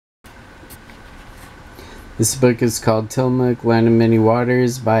This book is called Tillamook, Land of Many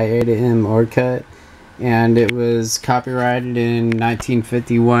Waters by Ada M. Orcutt, and it was copyrighted in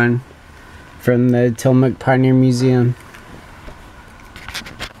 1951 from the Tillamook Pioneer Museum.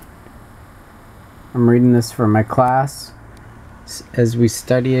 I'm reading this for my class as we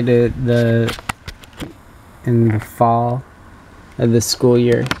study it in the fall of the school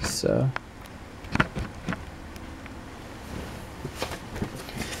year. So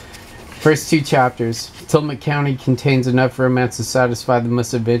first two chapters. Tillamook County contains enough romance to satisfy the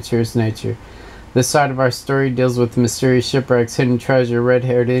most adventurous nature. This side of our story deals with mysterious shipwrecks, hidden treasure,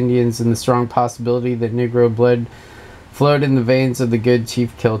 red-haired Indians, and the strong possibility that Negro blood flowed in the veins of the good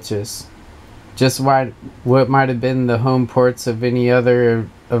Chief Kilchis. Just what might have been the home ports of any other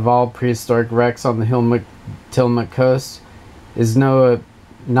of all prehistoric wrecks on the Tillamook coast is not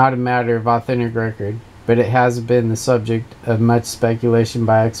a matter of authentic record, but it has been the subject of much speculation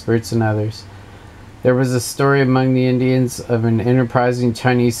by experts and others. There was a story among the Indians of an enterprising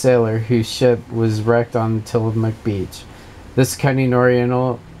Chinese sailor whose ship was wrecked on Tillamook Beach. This cunning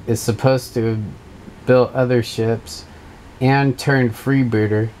Oriental is supposed to have built other ships and turned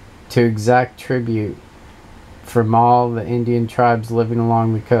freebooter to exact tribute from all the Indian tribes living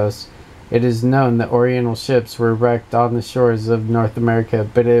along the coast. It is known that Oriental ships were wrecked on the shores of North America,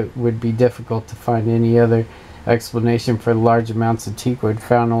 but it would be difficult to find any other explanation for the large amounts of teakwood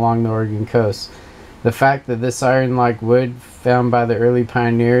found along the Oregon coast. The fact that this iron-like wood found by the early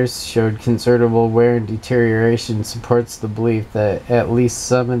pioneers showed considerable wear and deterioration supports the belief that at least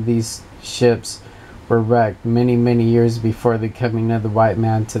some of these ships were wrecked many, many years before the coming of the white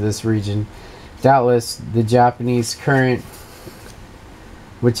man to this region. Doubtless, the Japanese current,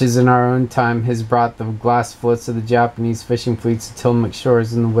 which is in our own time, has brought the glass floats of the Japanese fishing fleets to Tillamook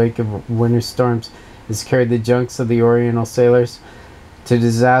shores in the wake of winter storms, has carried the junks of the Oriental sailors to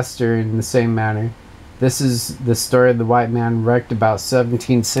disaster in the same manner. This is the story of the white man wrecked about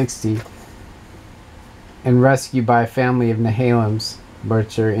 1760 and rescued by a family of Nehalims,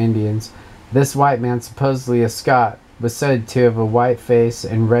 which are Indians. This white man, supposedly a Scot, was said to have a white face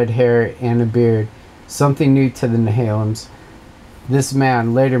and red hair and a beard, something new to the Nehalims. This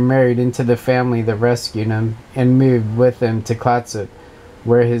man later married into the family that rescued him and moved with them to Clatsop,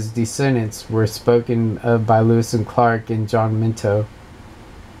 where his descendants were spoken of by Lewis and Clark and John Minto.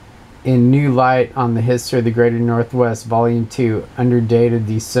 In New Light on the History of the Greater Northwest, Volume 2, under date of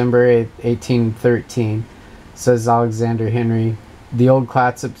December 8, 1813, says Alexander Henry, the old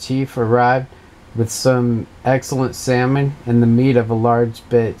Clatsop chief arrived with some excellent salmon and the meat of a large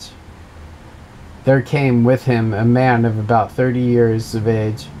bitch. There came with him a man of about 30 years of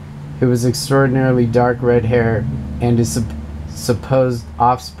age, who was extraordinarily dark red hair and is supposed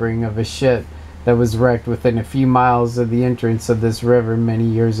offspring of a ship that was wrecked within a few miles of the entrance of this river many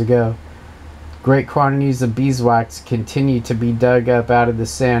years ago. Great quantities of beeswax continue to be dug up out of the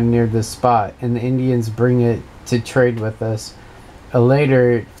sand near this spot, and the Indians bring it to trade with us. A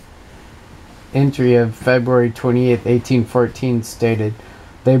later entry of February 28, 1814 stated,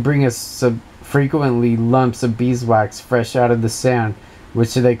 they bring us frequently lumps of beeswax fresh out of the sand,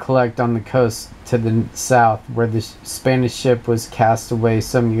 which they collect on the coast to the south, where the Spanish ship was cast away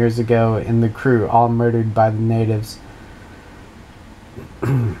some years ago and the crew all murdered by the natives.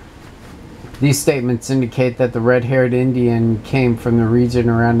 These statements indicate that the red-haired Indian came from the region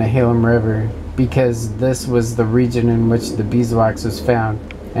around the Nehalem River, because this was the region in which the beeswax was found,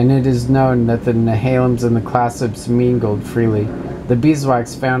 and it is known that the Nehalims and the Classops mingled freely. The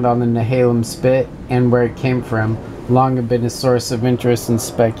beeswax found on the Nehalem spit and where it came from long have been a source of interest and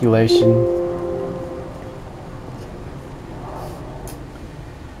speculation.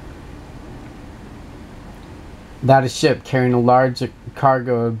 That a ship carrying a large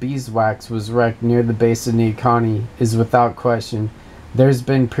cargo of beeswax was wrecked near the base of Neocani is without question. There's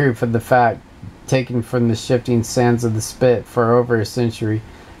been proof of the fact, taken from the shifting sands of the spit for over a century.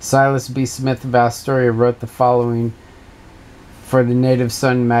 Silas B. Smith of Astoria wrote the following for the Native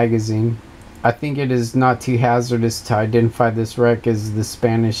Sun magazine. I think it is not too hazardous to identify this wreck as the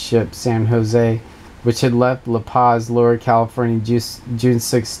Spanish ship San Jose, which had left La Paz, Lower California, June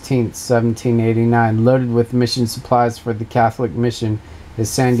 16, 1789, loaded with mission supplies for the Catholic mission in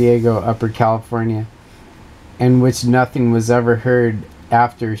San Diego, Upper California, and which nothing was ever heard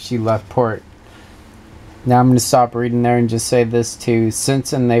after she left port. Now I'm going to stop reading there and just say this too. Since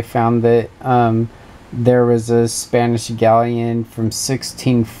then they found that there was a Spanish galleon from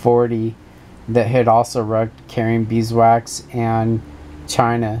 1640 that had also wrecked carrying beeswax and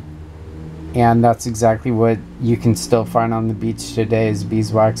China. And that's exactly what you can still find on the beach today is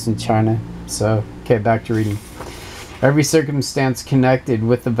beeswax in China. So, okay, back to reading. Every circumstance connected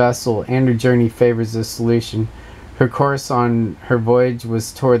with the vessel and her journey favors this solution. Her course on her voyage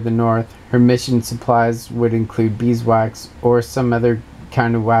was toward the north. Her mission supplies would include beeswax or some other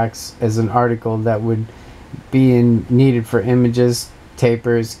kind of wax as an article that would be needed for images,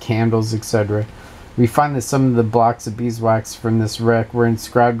 tapers, candles, etc. We find that some of the blocks of beeswax from this wreck were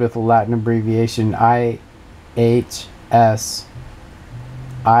inscribed with a Latin abbreviation IHS.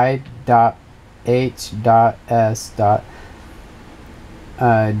 I.H.S.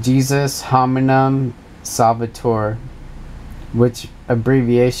 Jesus Hominum Salvator, which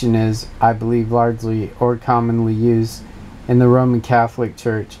abbreviation is, I believe, largely or commonly used in the Roman Catholic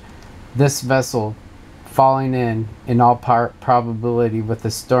Church. This vessel, falling in all probability with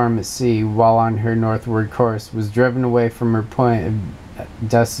a storm at sea while on her northward course, was driven away from her point of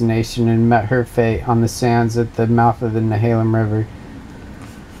destination and met her fate on the sands at the mouth of the Nehalem River.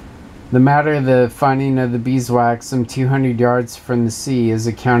 The matter of the finding of the beeswax some 200 yards from the sea is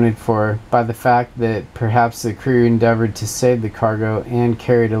accounted for by the fact that perhaps the crew endeavored to save the cargo and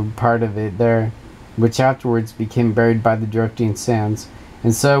carried a part of it there, which afterwards became buried by the drifting sands.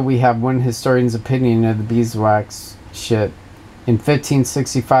 And so we have one historian's opinion of the beeswax ship. In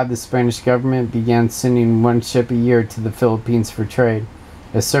 1565, the Spanish government began sending one ship a year to the Philippines for trade,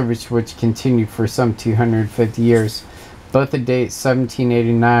 a service which continued for some 250 years. Both the date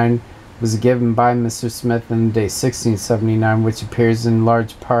 1789 was given by Mr. Smith and the date 1679, which appears in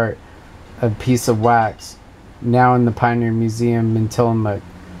large part a piece of wax now in the Pioneer Museum in Tillamook,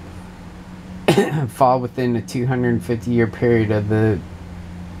 fall within a 250-year period of the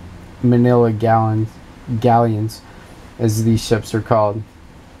Manila galleons, as these ships are called.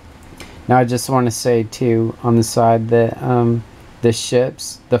 Now I just want to say too on the side that the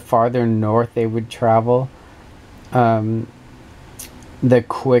ships, the farther north they would travel, the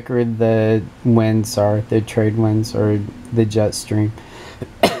quicker the winds are, the trade winds or the jet stream.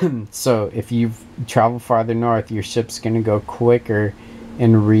 So if you travel farther north, your ship's going to go quicker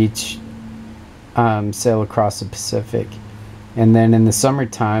and reach, sail across the Pacific. And then in the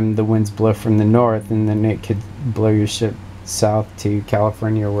summertime, the winds blow from the north, and then it could blow your ship south to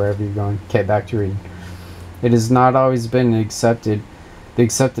California or wherever you're going. Okay, back to reading. It has not always been the accepted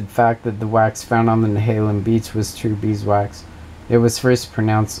fact that the wax found on the Nehalem beach was true beeswax. It was first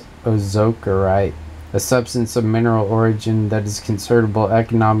pronounced ozokerite, a substance of mineral origin that is considerable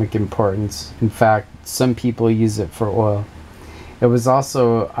economic importance. In fact, some people use it for oil. It was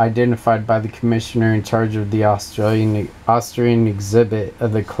also identified by the commissioner in charge of the Austrian exhibit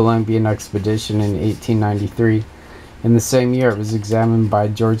of the Columbian expedition in 1893. In the same year, it was examined by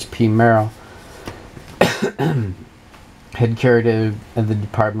George P. Merrill, head curator of the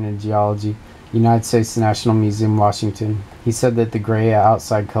Department of Geology, United States National Museum, Washington. He said that the gray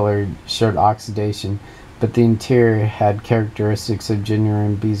outside color showed oxidation, but the interior had characteristics of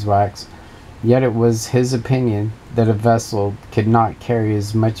genuine beeswax. Yet it was his opinion that a vessel could not carry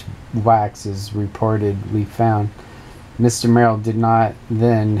as much wax as reportedly found. Mr. Merrill did not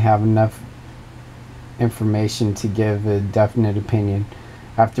then have enough information to give a definite opinion.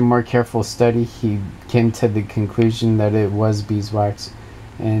 After more careful study, he came to the conclusion that it was beeswax,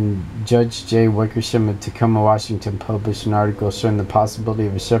 and Judge J. Wickersham of Tacoma, Washington, published an article showing the possibility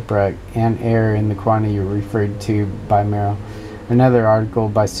of a shipwreck and error in the quantity referred to by Merrill. Another article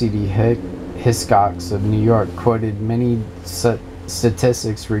by C.D. Hiscox of New York quoted many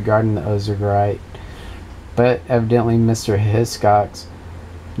statistics regarding the ozerite, but evidently Mr. Hiscox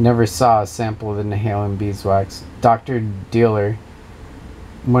never saw a sample of the Nehalem beeswax. Dr. Dealer,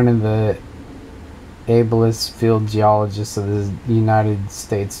 one of the ablest field geologists of the United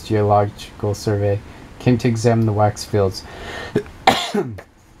States Geological Survey, came to examine the wax fields.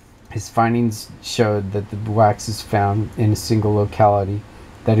 His findings showed that the wax is found in a single locality,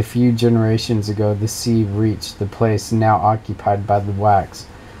 that a few generations ago the sea reached the place now occupied by the wax,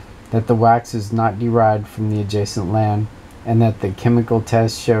 that the wax is not derived from the adjacent land, and that the chemical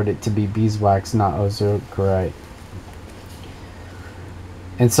test showed it to be beeswax, not ozokerite.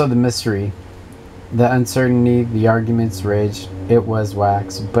 And so the mystery, the uncertainty, the arguments raged. It was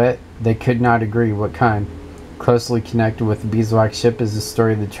wax, but they could not agree what kind. Closely connected with the beeswax ship is the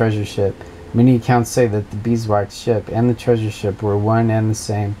story of the treasure ship. Many accounts say that the beeswax ship and the treasure ship were one and the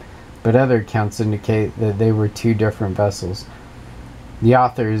same, but other accounts indicate that they were two different vessels. The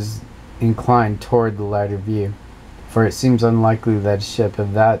author is inclined toward the latter view, for it seems unlikely that a ship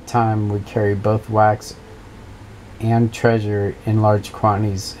of that time would carry both wax and treasure in large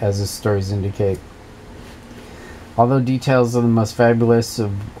quantities, as the stories indicate. Although details of the most fabulous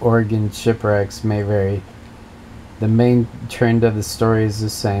of Oregon shipwrecks may vary, The main trend of the story is the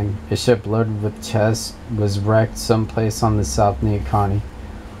same. A ship loaded with chests was wrecked someplace on the South Neoconi.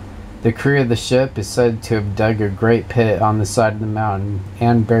 The crew of the ship is said to have dug a great pit on the side of the mountain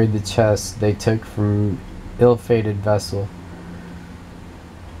and buried the chests they took from ill-fated vessel.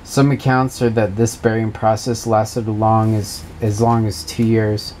 Some accounts are that this burying process lasted as long as 2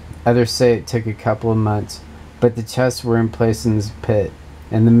 years. Others say it took a couple of months, but the chests were in place in this pit,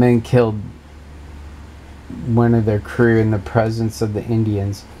 and the men killed one of their crew in the presence of the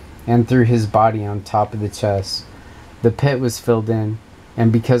Indians and threw his body on top of the chest. The pit was filled in,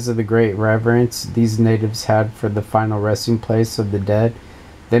 and because of the great reverence these natives had for the final resting place of the dead,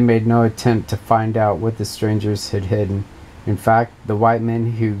 they made no attempt to find out what the strangers had hidden. In fact, the white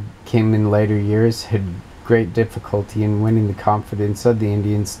men who came in later years had great difficulty in winning the confidence of the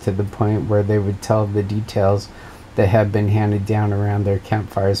Indians to the point where they would tell the details that had been handed down around their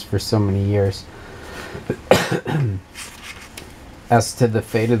campfires for so many years. As to the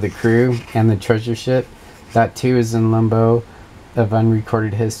fate of the crew and the treasure ship, that too is in limbo of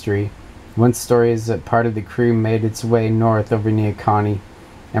unrecorded history. One story is that part of the crew made its way north over Neoconi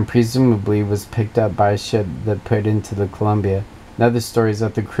and presumably was picked up by a ship that put into the Columbia. Another story is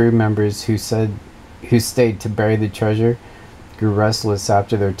that the crew members who stayed to bury the treasure grew restless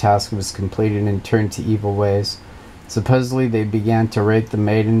after their task was completed and turned to evil ways. Supposedly they began to rape the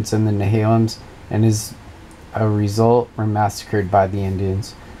maidens and the Nehalims, and as a result were massacred by the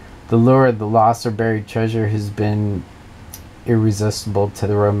Indians. The lure of the lost or buried treasure has been irresistible to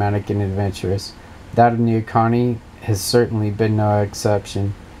the romantic and adventurous. That of Neoconi has certainly been no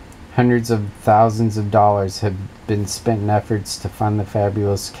exception. Hundreds of thousands of dollars have been spent in efforts to find the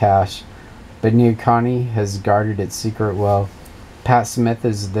fabulous cache, but Neoconi has guarded its secret well. Pat Smith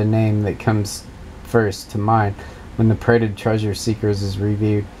is the name that comes first to mind when the parade of treasure seekers is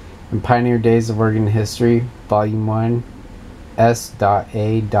reviewed. In Pioneer Days of Oregon History, Volume 1,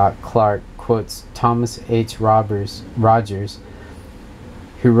 S.A. Clark quotes Thomas H. Rogers,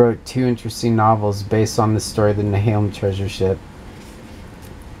 who wrote 2 interesting novels based on the story of the Nehalem treasure ship.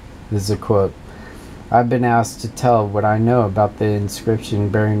 This is a quote. "I've been asked to tell what I know about the inscription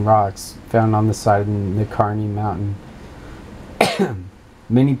bearing rocks found on the side of the Kearney Mountain.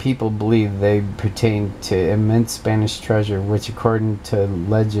 Many people believe they pertain to immense Spanish treasure, which according to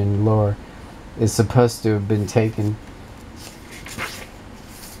legend lore is supposed to have been taken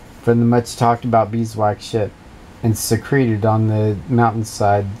from the much talked about beeswax ship and secreted on the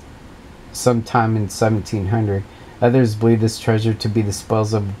mountainside sometime in 1700. Others believe this treasure to be the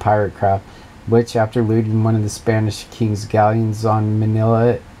spoils of a pirate craft, which, after looting one of the Spanish king's galleons on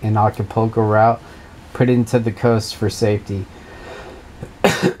Manila and Acapulco route, put into the coast for safety.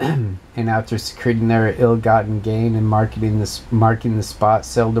 And after secreting their ill-gotten gain and marking the spot,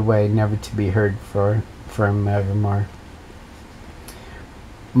 sailed away, never to be heard from evermore."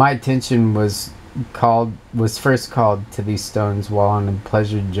 My attention was first called to these stones while on a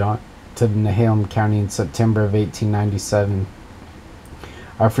pleasure jaunt to Nehalem County in September of 1897.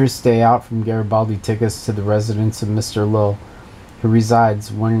 Our first day out from Garibaldi took us to the residence of Mr. Lowell, who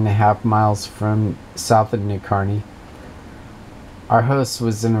resides 1.5 miles from south of Necarney. Our host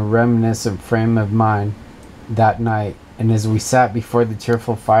was in a reminiscent frame of mind that night, and as we sat before the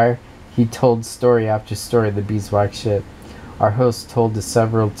cheerful fire, he told story after story of the beeswax ship. Our host told of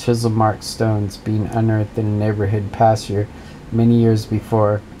several chisel-marked stones being unearthed in a neighborhood pasture many years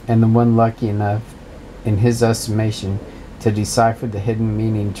before, and the one lucky enough, in his estimation, to decipher the hidden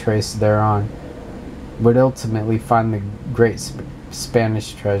meaning traced thereon would ultimately find the great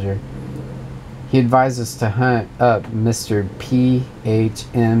Spanish treasure. He advised us to hunt up Mr.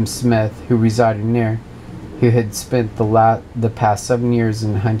 P.H.M. Smith, who resided near, who had spent the past 7 years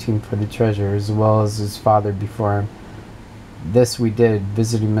in hunting for the treasure, as well as his father before him. This we did,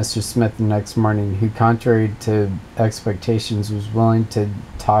 visiting Mr. Smith the next morning, who, contrary to expectations, was willing to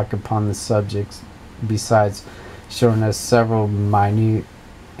talk upon the subjects, besides showing us several minute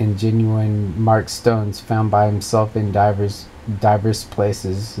and genuine marked stones found by himself in divers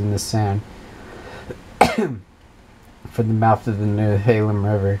places in the sand from the mouth of the Nehalem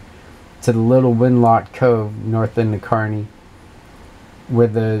River to the little wind-locked cove north of Necarney, where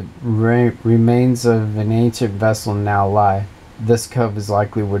the remains of an ancient vessel now lie. This cove is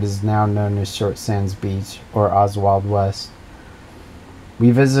likely what is now known as Short Sands Beach, or Oswald West.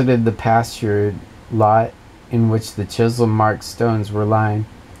 We visited the pasture lot in which the chisel-marked stones were lying.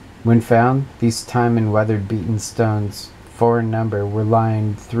 When found, these time and weather-beaten stones, 4 in number, were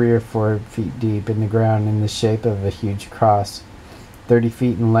lying 3 or 4 feet deep in the ground in the shape of a huge cross, 30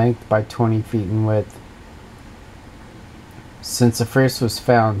 feet in length by 20 feet in width. Since the first was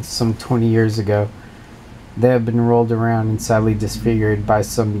found some 20 years ago, They had been rolled around and sadly disfigured by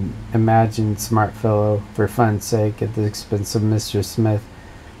some imagined smart fellow for fun's sake at the expense of Mr. Smith,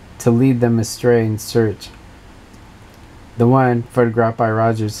 to lead them astray in search. The one photographed by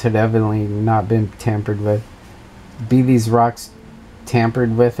Rogers had evidently not been tampered with. Be these rocks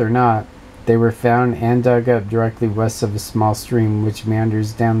tampered with or not, they were found and dug up directly west of a small stream which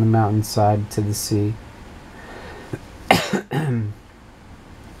meanders down the mountainside to the sea.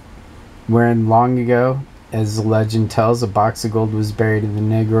 Wherein long ago, as the legend tells, a box of gold was buried and the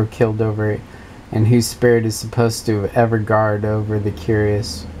Negro killed over it, and whose spirit is supposed to ever guard over the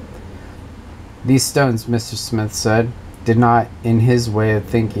curious. These stones, Mr. Smith said, did not, in his way of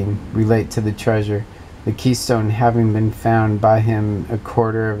thinking, relate to the treasure, the keystone having been found by him a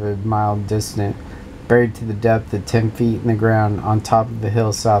quarter of a mile distant, buried to the depth of 10 feet in the ground on top of a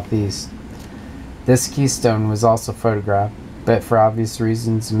hill southeast. This keystone was also photographed, but for obvious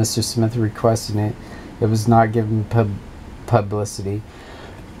reasons Mr. Smith requested it. It was not given publicity.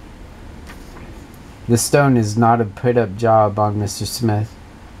 The stone is not a put-up job on Mr. Smith,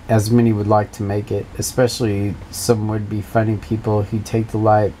 as many would like to make it, especially some would-be funny people who take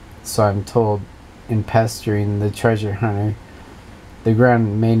delight, so I'm told, in pestering the treasure hunter. The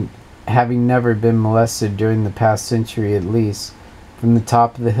ground having never been molested during the past century at least. From the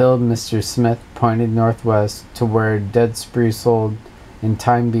top of the hill, Mr. Smith pointed northwest to where a dead spruce old and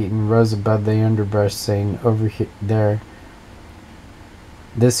time-beaten rose above the underbrush, saying, "Over there,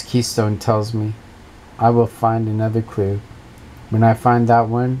 this keystone tells me I will find another clue. When I find that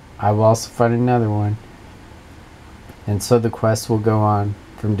one, I will also find another one. And so the quest will go on,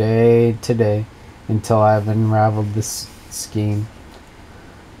 from day to day, until I have unraveled this scheme."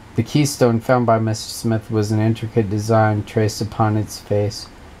 The keystone found by Mr. Smith was an intricate design traced upon its face,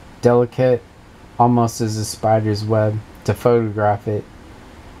 delicate, almost as a spider's web. To photograph it,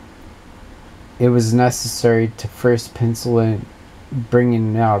 it was necessary to first pencil in,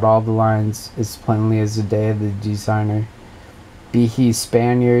 bringing out all the lines as plainly as the day of the designer. Be he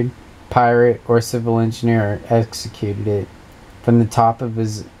Spaniard, pirate, or civil engineer, executed it. From the top of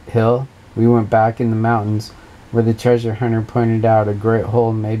his hill, we went back in the mountains, where the treasure hunter pointed out a great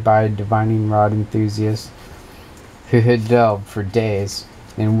hole made by a divining rod enthusiast who had delved for days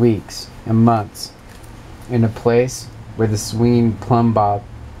and weeks and months in a place where the swinging plumb bob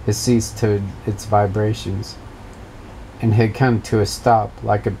had ceased to its vibrations and had come to a stop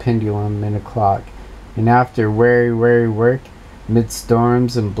like a pendulum in a clock. And after weary work, mid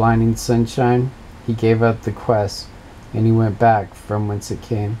storms and blinding sunshine, he gave up the quest, and he went back from whence it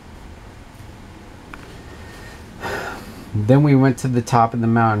came. Then we went to the top of the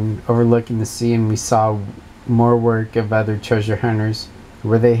mountain overlooking the sea, and we saw more work of other treasure hunters,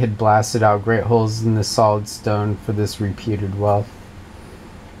 where they had blasted out great holes in the solid stone for this reputed wealth.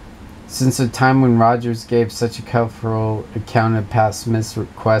 Since the time when Rogers gave such a colorful account of Pat Smith's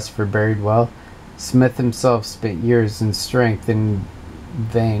quest for buried wealth, Smith himself spent years in strength in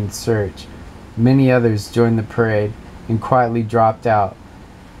vain search. Many others joined the parade and quietly dropped out.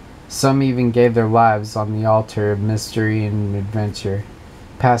 Some even gave their lives on the altar of mystery and adventure.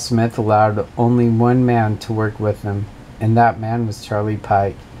 Pat Smith allowed only one man to work with him, and that man was Charlie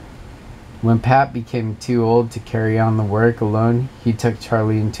Pike. When Pat became too old to carry on the work alone, he took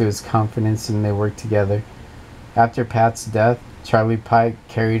Charlie into his confidence and they worked together. After Pat's death, Charlie Pike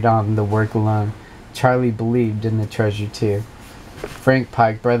carried on the work alone. Charlie believed in the treasure too. Frank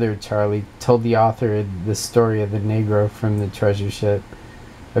Pike, brother of Charlie, told the author of the story of the Negro from the treasure ship.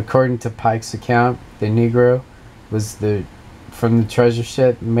 According to Pike's account, the Negro from the treasure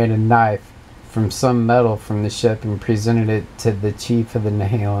ship made a knife from some metal from the ship and presented it to the chief of the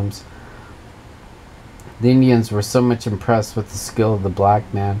Nehalims. The Indians were so much impressed with the skill of the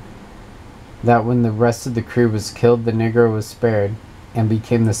black man that when the rest of the crew was killed, the Negro was spared and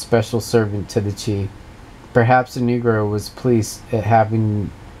became the special servant to the chief. Perhaps the Negro was pleased at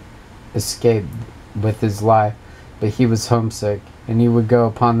having escaped with his life, but he was homesick, and he would go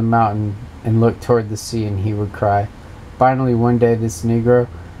upon the mountain and look toward the sea, and he would cry. Finally, one day, this Negro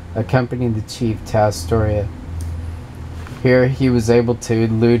accompanied the chief to Astoria. Here he was able to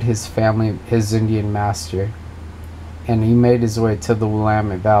elude his family, his Indian master, and he made his way to the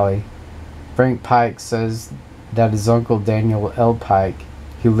Willamette Valley. Frank Pike says that his uncle Daniel L. Pike,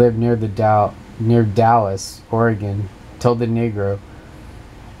 who lived near Dallas, Oregon, told the Negro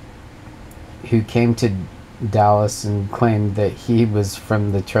who came to Dallas and claimed that he was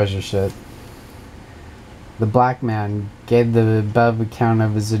from the treasure ship. The black man gave the above account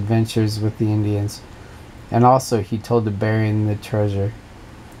of his adventures with the Indians, and also he told of burying the treasure.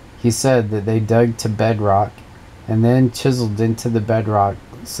 He said that they dug to bedrock and then chiseled into the bedrock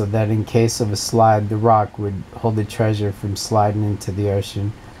so that in case of a slide, the rock would hold the treasure from sliding into the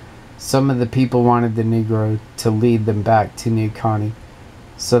ocean. Some of the people wanted the Negro to lead them back to New Coney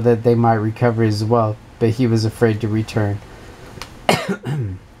so that they might recover his wealth, but he was afraid to return.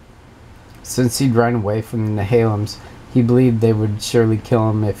 Since he'd run away from the Nehalims, he believed they would surely kill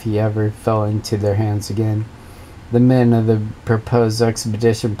him if he ever fell into their hands again. The men of the proposed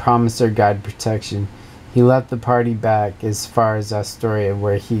expedition promised their guide protection. He left the party back as far as Astoria,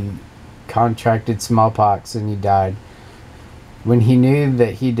 where he contracted smallpox and he died. When he knew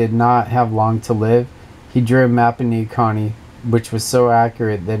that he did not have long to live, he drew a map of New Coney, which was so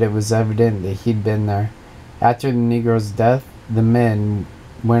accurate that it was evident that he'd been there. After the Negro's death, the men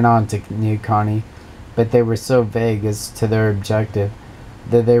went on to New Coney, but they were so vague as to their objective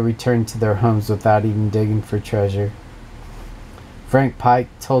that they returned to their homes without even digging for treasure. Frank Pike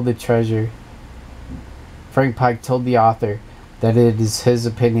told the author that it is his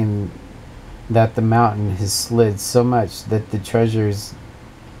opinion that the mountain has slid so much that the treasure is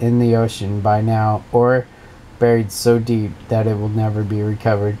in the ocean by now, or buried so deep that it will never be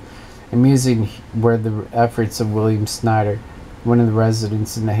recovered. Amusing were the efforts of William Snyder, one of the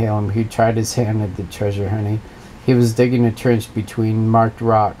residents in Nehalem, who tried his hand at the treasure hunting. He was digging a trench between marked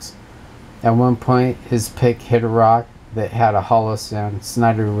rocks. At one point, his pick hit a rock that had a hollow sound.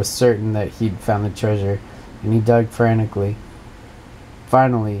 Snyder was certain that he'd found the treasure, and he dug frantically.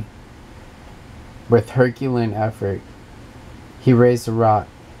 Finally, with Herculean effort, he raised the rock.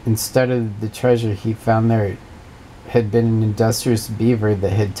 Instead of the treasure he found there had been an industrious beaver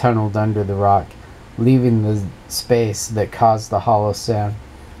that had tunneled under the rock, leaving the space that caused the hollow sound.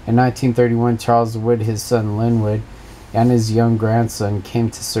 In 1931, Charles Wood, his son Linwood, and his young grandson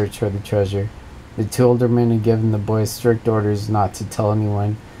came to search for the treasure. The two older men had given the boys strict orders not to tell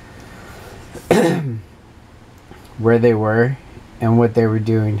anyone where they were and what they were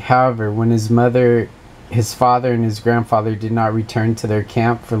doing. However, when his father and his grandfather did not return to their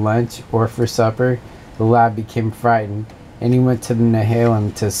camp for lunch or for supper, the lad became frightened, and he went to the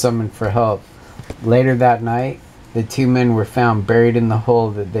Nehalem to summon for help. Later that night, the two men were found buried in the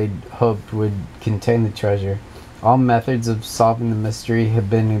hole that they hoped would contain the treasure. All methods of solving the mystery have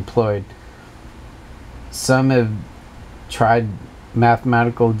been employed. Some have tried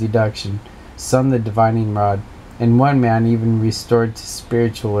mathematical deduction, some the divining rod, and one man even resorted to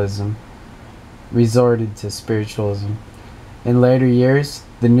spiritualism. In later years,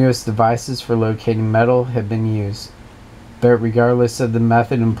 the newest devices for locating metal have been used, but regardless of the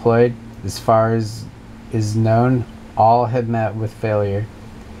method employed, as far as is known, all have met with failure.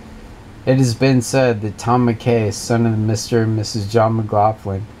 It has been said that Tom McKay, son of Mr. and Mrs. John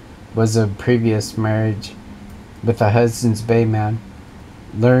McLaughlin, was a previous marriage with a Hudson's Bay man,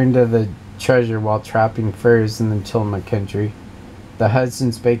 learned of the treasure while trapping furs in the Tillamook country. The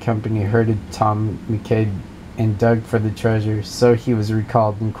Hudson's Bay Company herded Tom McKay and dug for the treasure, so he was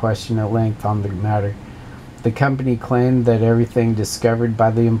recalled and questioned at length on the matter. The company claimed that everything discovered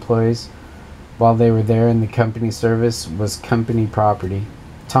by the employees while they were there in the company service was company property.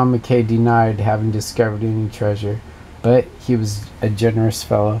 Tom McKay denied having discovered any treasure, but he was a generous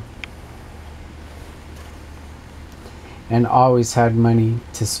fellow and always had money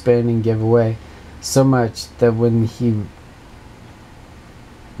to spend and give away, so much that when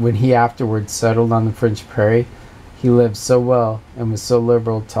he afterwards settled on the French prairie, he lived so well and was so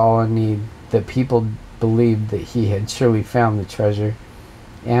liberal to all in need that people believed that he had surely found the treasure,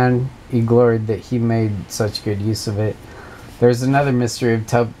 and he gloried that he made such good use of it. There's another mystery of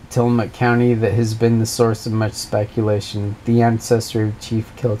Tillamook County that has been the source of much speculation: the ancestor of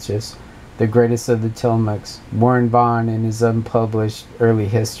Chief Kilchis, the greatest of the Tillamooks. Warren Vaughn, in his unpublished early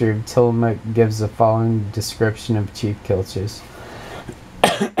history of Tillamook, gives the following description of Chief Kilchis.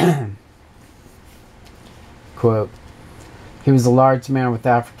 Quote, "He was a large man with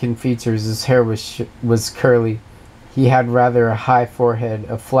African features. His hair was curly. He had rather a high forehead,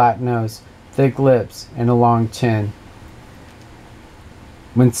 a flat nose, thick lips, and a long chin.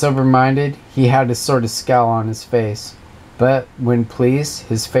 When sober-minded, he had a sort of scowl on his face, but when pleased,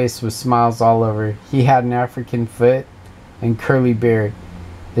 his face was smiles all over. He had an African foot and curly beard.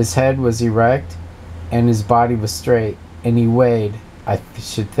 His head was erect, and his body was straight, and he weighed, I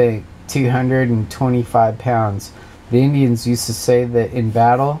should think, 225 pounds. The Indians used to say that in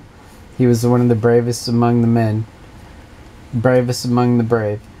battle, he was one of the bravest among the men, bravest among the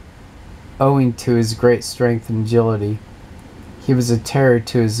brave, owing to his great strength and agility. He was a terror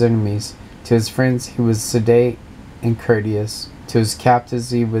to his enemies. To his friends he was sedate and courteous. To his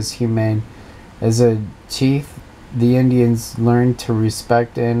captives he was humane. As a chief, the Indians learned to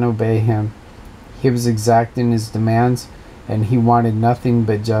respect and obey him. He was exact in his demands, and he wanted nothing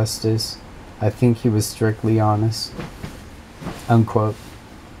but justice. I think he was strictly honest." Unquote.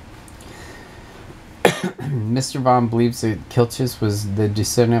 Mr. Vaughn believes that Kilchis was the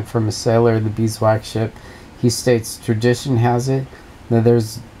descendant from a sailor of the beeswax ship. He states, "Tradition has it that there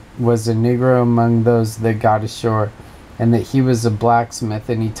was a Negro among those that got ashore, and that he was a blacksmith,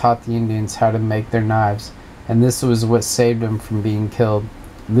 and he taught the Indians how to make their knives, and this was what saved him from being killed."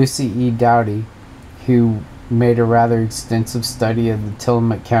 Lucy E. Doughty, who made a rather extensive study of the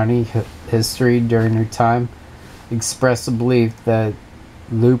Tillamook County history during her time, expressed a belief that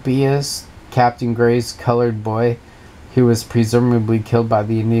Lupius, Captain Gray's colored boy, who was presumably killed by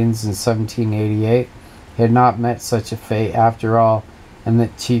the Indians in 1788, had not met such a fate after all, and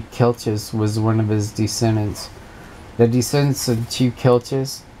that Chief Kilchis was one of his descendants. The descendants of Chief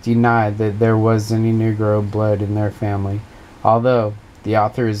Kilchis denied that there was any Negro blood in their family, although the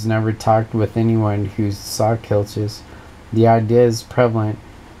author has never talked with anyone who saw Kilchis. The idea is prevalent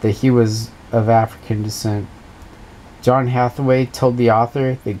that he was of African descent. John Hathaway told the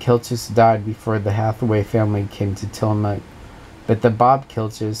author that Kilchis died before the Hathaway family came to Tillamook, but that Bob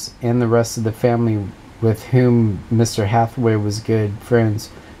Kilchis and the rest of the family with whom Mr. Hathaway was good friends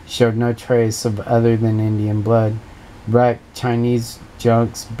showed no trace of other than Indian blood. Wrecked Chinese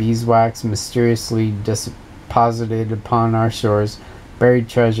junks, beeswax mysteriously deposited upon our shores, buried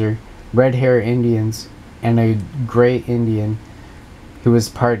treasure, red-hair Indians, and a gray Indian who was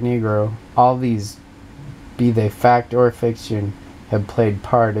part Negro. All these, be they fact or fiction, have played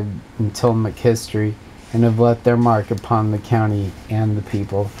part in Tillamook history and have left their mark upon the county and the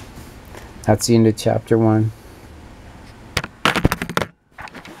people. That's the end of chapter 1.